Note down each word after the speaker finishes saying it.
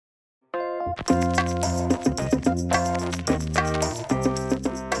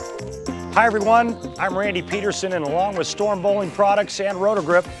Hi everyone, I'm Randy Pedersen, and along with Storm Bowling Products and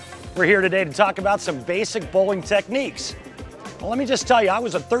Roto, we're here today to talk about some basic bowling techniques. Well, let me just tell you, I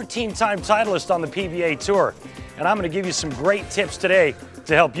was a 13-time titleist on the PBA Tour, and I'm going to give you some great tips today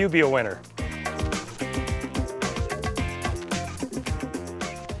to help you be a winner.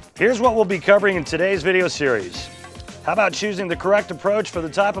 Here's what we'll be covering in today's video series. How about choosing the correct approach for the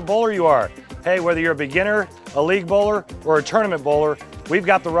type of bowler you are? Hey, whether you're a beginner, a league bowler, or a tournament bowler, we've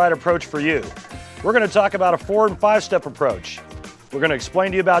got the right approach for you. We're going to talk about a 4- and 5-step approach. We're going to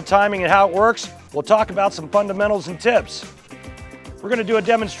explain to you about timing and how it works. We'll talk about some fundamentals and tips. We're going to do a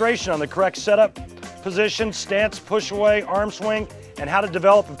demonstration on the correct setup, position, stance, push away, arm swing, and how to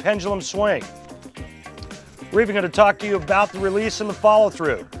develop a pendulum swing. We're even going to talk to you about the release and the follow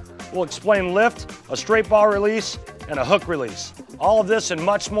through. We'll explain lift, a straight ball release, and a hook release. All of this and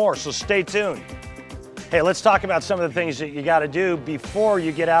much more, so stay tuned. Hey, let's talk about some of the things that you got to do before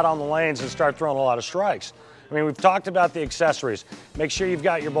you get out on the lanes and start throwing a lot of strikes. I mean, we've talked about the accessories. Make sure you've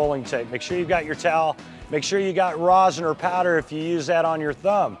got your bowling tape. Make sure you've got your towel. Make sure you got rosin or powder if you use that on your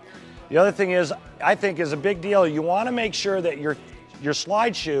thumb. The other thing is, I think is a big deal, you want to make sure that your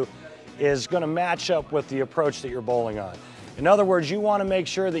slide shoe is going to match up with the approach that you're bowling on. In other words, you want to make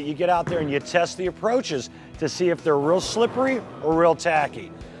sure that you get out there and you test the approaches to see if they're real slippery or real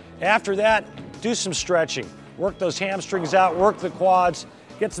tacky. After that, do some stretching. Work those hamstrings out, work the quads,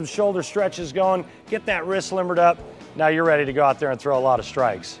 get some shoulder stretches going, get that wrist limbered up. Now you're ready to go out there and throw a lot of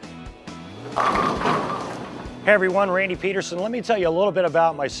strikes. Hey everyone, Randy Pedersen. Let me tell you a little bit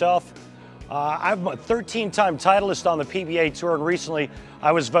about myself. I'm a 13-time titleist on the PBA Tour, and recently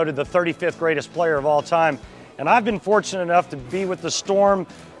I was voted the 35th greatest player of all time. And I've been fortunate enough to be with the Storm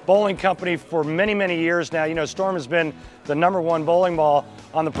Bowling Company for many, many years now. You know, Storm has been the #1 bowling ball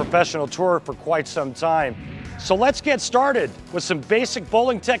on the professional tour for quite some time. So let's get started with some basic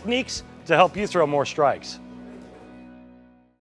bowling techniques to help you throw more strikes.